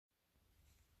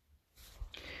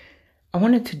I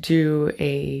wanted to do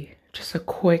just a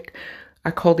quick,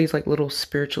 I call these like little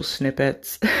spiritual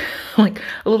snippets, like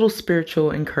a little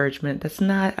spiritual encouragement. That's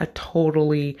not a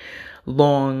totally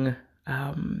long,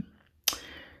 um,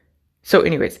 so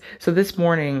this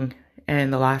morning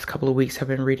and the last couple of weeks I've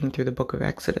been reading through the book of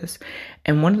Exodus.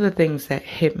 And one of the things that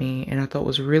hit me and I thought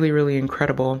was really, really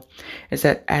incredible is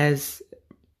that as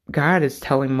God is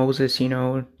telling Moses,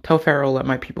 tell Pharaoh, let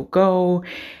my people go.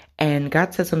 And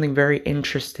God said something very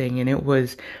interesting, and it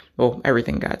was, well,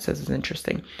 everything God says is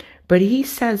interesting. But he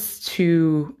says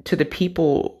to the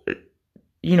people,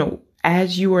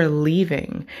 as you are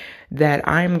leaving, that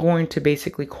I'm going to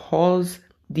basically cause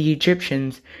the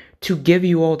Egyptians to give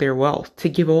you all their wealth, to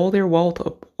give all their wealth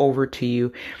over to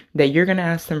you, that you're going to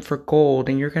ask them for gold,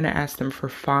 and you're going to ask them for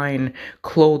fine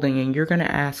clothing, and you're going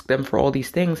to ask them for all these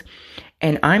things.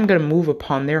 And I'm going to move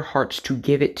upon their hearts to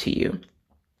give it to you,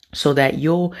 so that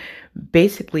you'll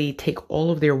basically take all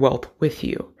of their wealth with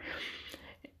you.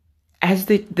 As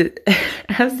the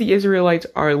as the Israelites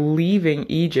are leaving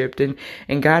Egypt,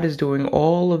 and God is doing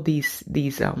all of these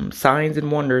signs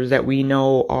and wonders that we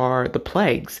know are the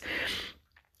plagues,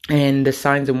 and the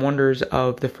signs and wonders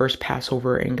of the first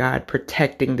Passover, and God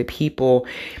protecting the people.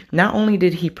 Not only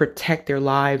did he protect their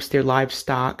lives, their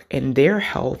livestock, and their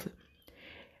health,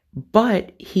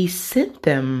 but he sent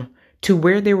them to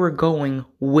where they were going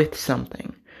with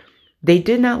something. They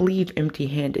did not leave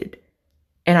empty-handed.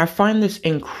 And I find this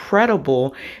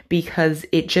incredible because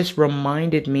it just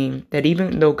reminded me that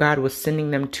even though God was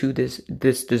sending them to this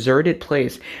deserted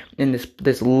place in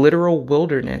this literal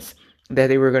wilderness that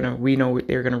we know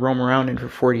they were gonna roam around in for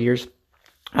 40 years,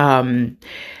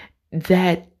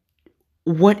 that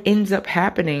what ends up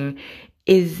happening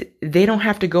is they don't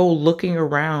have to go looking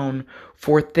around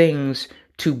for things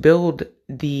to build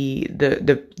the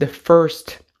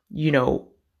first,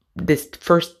 this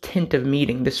first tent of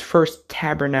meeting, this first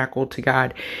tabernacle to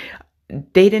God.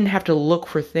 They didn't have to look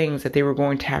for things that they were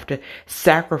going to have to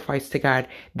sacrifice to God.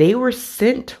 They were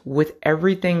sent with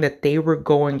everything that they were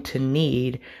going to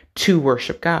need to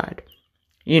worship God.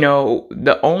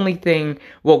 The only thing,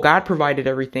 God provided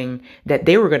everything that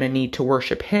they were going to need to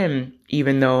worship him,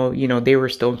 even though, they were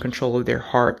still in control of their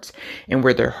hearts and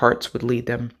where their hearts would lead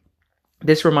them.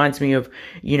 This reminds me of,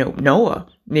 Noah,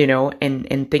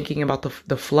 and thinking about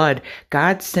the flood.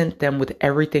 God sent them with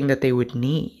everything that they would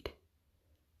need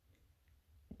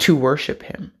to worship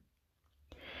him.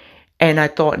 And I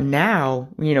thought now,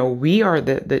 we are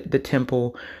the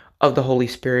temple of the Holy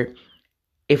Spirit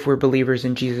if we're believers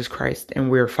in Jesus Christ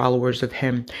and we're followers of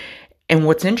him. And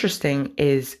what's interesting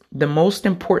is the most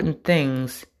important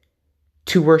things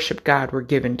to worship God were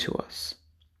given to us.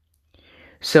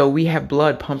 So we have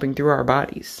blood pumping through our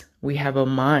bodies. We have a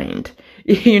mind.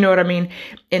 You know what I mean?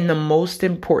 And the most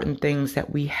important things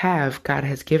that we have, God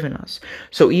has given us.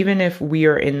 So even if we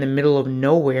are in the middle of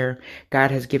nowhere,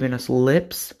 God has given us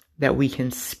lips that we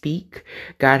can speak.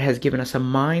 God has given us a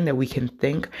mind that we can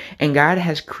think. And God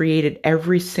has created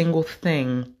every single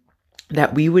thing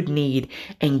that we would need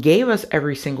and gave us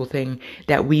every single thing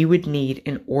that we would need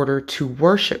in order to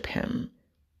worship him.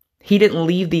 He didn't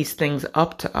leave these things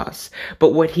up to us,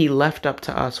 but what he left up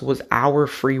to us was our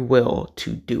free will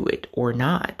to do it or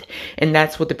not. And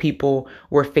that's what the people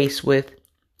were faced with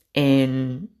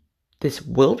in this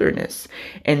wilderness.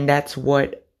 And that's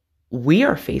what we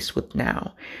are faced with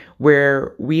now,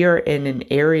 where we are in an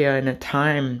area, in a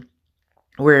time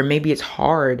where maybe it's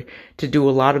hard to do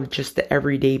a lot of just the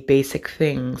everyday basic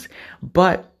things.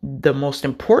 But the most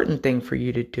important thing for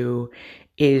you to do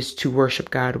is to worship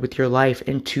God with your life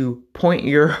and to point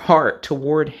your heart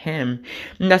toward him.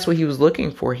 And that's what he was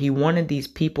looking for. He wanted these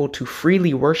people to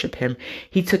freely worship him.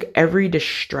 He took every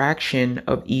distraction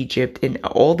of Egypt and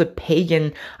all the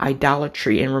pagan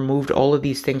idolatry and removed all of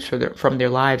these things from their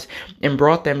lives and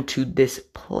brought them to this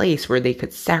place where they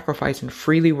could sacrifice and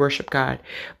freely worship God.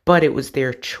 But it was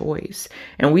their choice.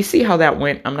 And we see how that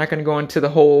went. I'm not going to go into the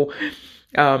whole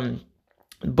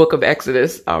book of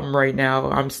Exodus right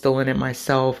now. I'm still in it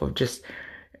myself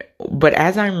but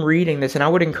as I'm reading this, and I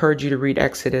would encourage you to read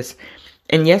Exodus,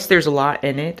 and yes, there's a lot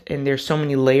in it and there's so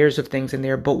many layers of things in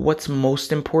there, but what's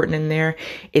most important in there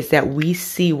is that we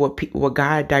see what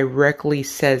God directly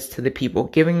says to the people,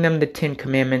 giving them the 10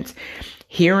 Commandments,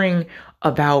 hearing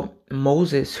about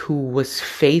Moses, who was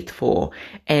faithful.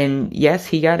 And yes,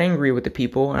 he got angry with the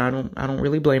people. I don't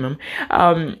really blame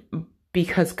him.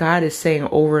 Because God is saying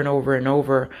over and over and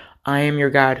over, I am your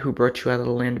God who brought you out of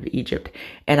the land of Egypt.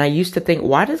 And I used to think,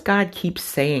 why does God keep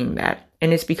saying that?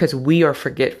 And it's because we are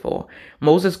forgetful.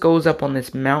 Moses goes up on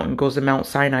this mountain, goes to Mount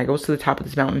Sinai, goes to the top of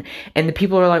this mountain. And the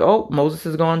people are like, oh, Moses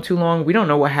has gone too long. We don't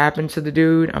know what happened to the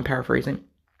dude. I'm paraphrasing.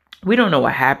 We don't know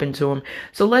what happened to him.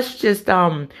 So let's just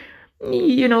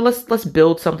let's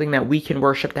build something that we can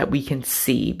worship, that we can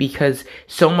see, because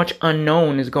so much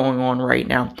unknown is going on right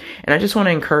now. And I just want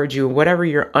to encourage you, whatever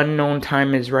your unknown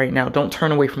time is right now, don't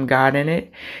turn away from God in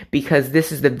it, because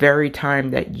this is the very time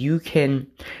that you can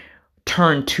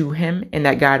turn to him, and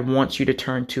that God wants you to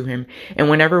turn to him. And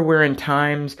whenever we're in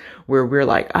times where we're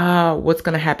like, what's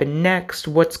going to happen next?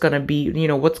 What's going to be,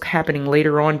 what's happening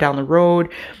later on down the road?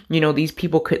 These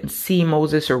people couldn't see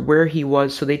Moses or where he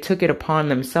was, so they took it upon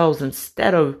themselves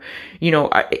instead of,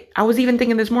 I was even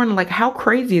thinking this morning, like, how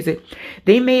crazy is it?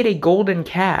 They made a golden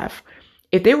calf.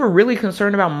 If they were really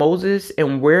concerned about Moses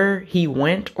and where he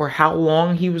went or how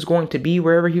long he was going to be,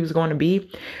 wherever he was going to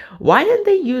be, why didn't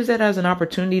they use that as an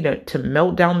opportunity to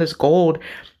melt down this gold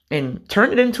and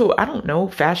turn it into, I don't know,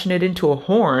 fashion it into a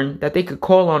horn that they could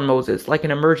call on Moses, like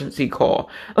an emergency call?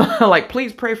 Like,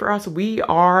 please pray for us. We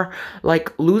are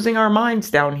like losing our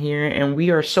minds down here, and we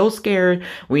are so scared.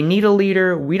 We need a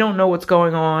leader. We don't know what's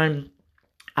going on.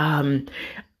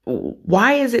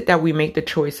 Why is it that we make the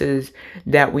choices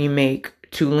that we make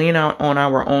to lean out on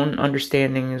our own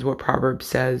understanding, is what Proverbs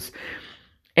says,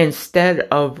 instead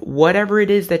of whatever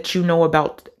it is that you know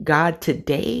about God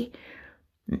today?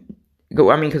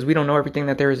 Because we don't know everything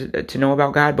that there is to know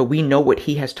about God, but we know what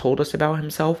he has told us about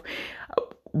himself.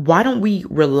 Why don't we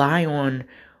rely on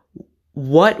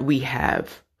what we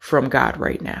have from God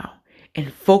right now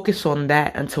and focus on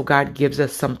that until God gives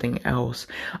us something else,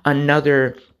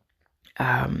 another,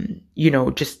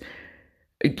 just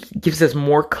gives us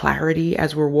more clarity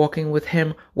as we're walking with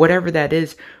him, whatever that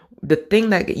is. The thing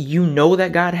that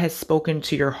that God has spoken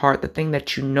to your heart, the thing that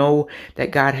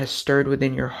that God has stirred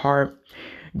within your heart,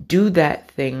 do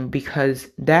that thing, because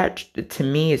that to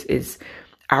me is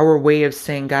our way of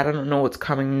saying, God, I don't know what's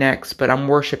coming next, but I'm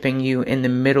worshiping you in the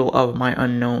middle of my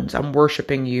unknowns. I'm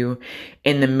worshiping you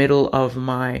in the middle of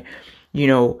my,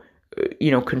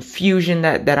 confusion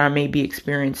that I may be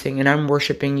experiencing. And I'm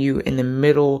worshiping you in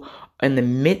the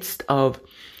midst of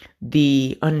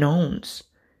the unknowns.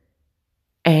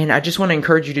 And I just want to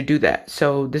encourage you to do that.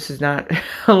 So this is not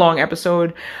a long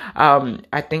episode.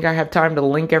 I think I have time to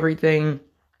link everything,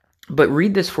 but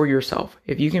read this for yourself.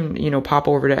 If you can, pop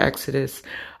over to Exodus,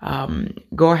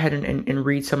 go ahead and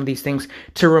read some of these things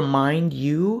to remind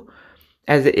you,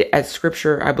 as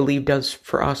scripture, I believe, does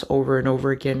for us over and over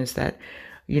again, is that,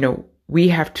 we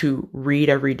have to read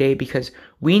every day, because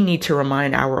we need to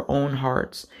remind our own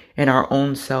hearts and our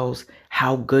own selves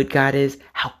how good God is,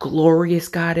 how glorious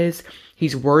God is.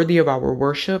 He's worthy of our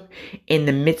worship in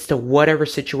the midst of whatever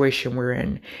situation we're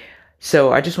in.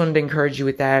 So I just wanted to encourage you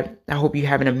with that. I hope you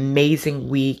have an amazing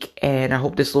week, and I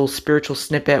hope this little spiritual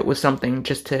snippet was something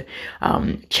just to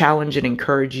challenge and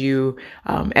encourage you,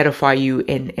 edify you,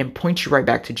 and point you right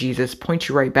back to Jesus, point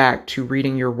you right back to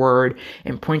reading your word,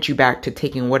 and point you back to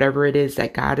taking whatever it is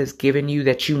that God has given you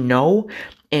that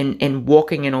and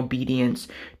walking in obedience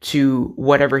to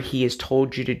whatever he has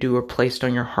told you to do or placed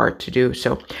on your heart to do.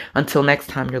 So until next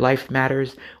time, your life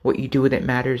matters. What you do with it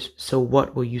matters. So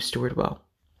what will you steward well?